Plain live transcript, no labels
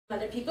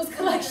other people's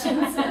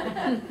collections.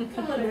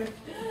 Come on over.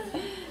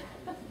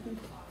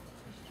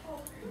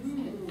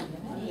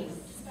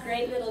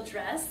 Great little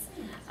dress.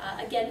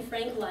 Again,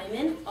 Frank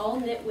Lyman, all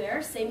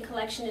knitwear, same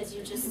collection as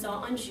you just saw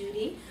on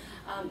Judy.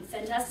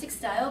 Fantastic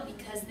style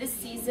because this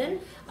season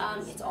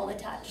it's all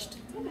attached,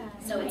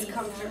 so it's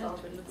comfortable.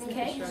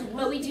 Okay,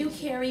 but we do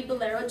carry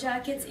bolero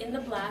jackets in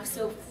the black.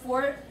 So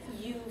for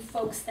you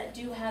folks that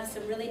do have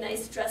some really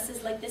nice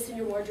dresses like this in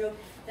your wardrobe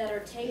that are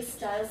tank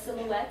style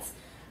silhouettes,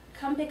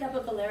 come pick up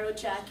a bolero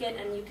jacket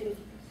and you can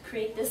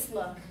create this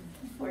look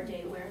for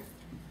day wear.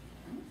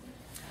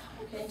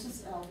 Okay,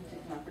 just I'll take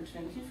an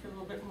opportunity for a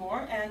little bit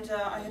more. And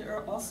I had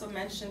also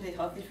mentioned the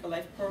Healthy for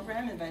Life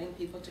program, inviting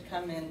people to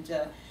come and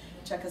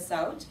check us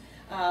out.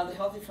 The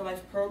Healthy for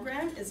Life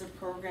program is a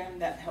program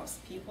that helps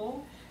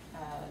people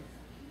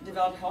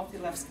develop healthy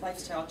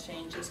lifestyle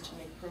changes, to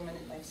make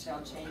permanent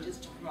lifestyle changes,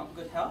 to promote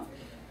good health,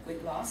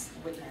 weight loss,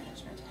 weight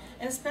management.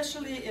 And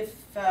especially if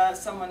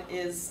someone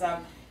is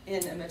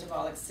in a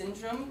metabolic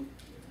syndrome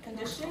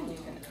condition, you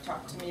can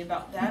talk to me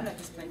about that. I can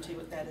explain to you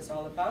what that is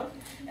all about.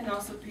 And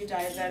also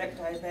pre-diabetic,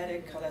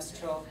 diabetic,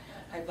 cholesterol,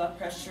 high blood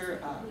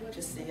pressure,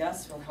 just see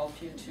us. We'll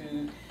help you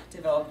to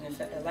develop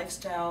a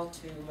lifestyle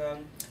to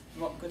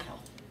promote good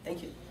health.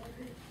 Thank you.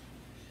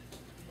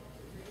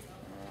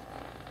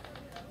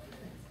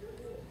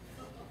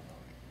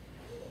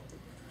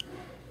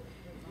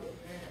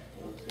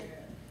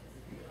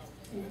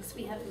 Next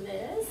we have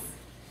Liz.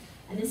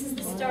 And this is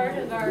the start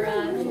of our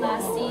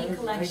Classy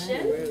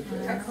collection,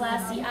 our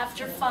Classy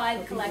After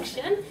 5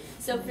 collection.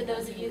 So for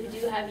those of you who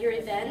do have your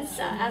events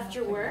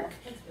after work,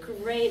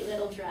 great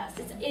little dress.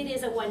 It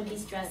is a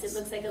one-piece dress. It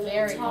looks like a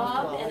little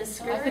top and a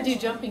skirt. I could do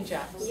jumping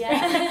jacks.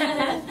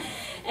 Yeah.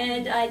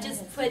 And I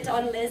just put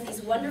on Liz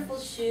these wonderful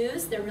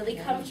shoes. They're really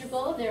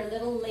comfortable. They're a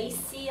little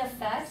lacy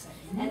effect.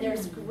 And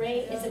it's a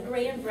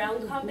gray and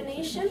brown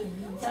combination.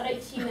 Thought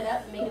I'd team it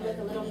up and make it look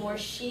a little more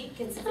chic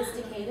and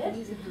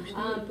sophisticated.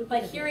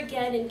 But here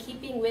again, in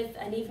keeping with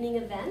an evening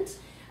event,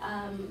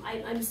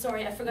 I'm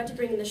sorry, I forgot to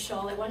bring in the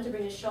shawl. I wanted to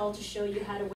bring a shawl to show you how to wear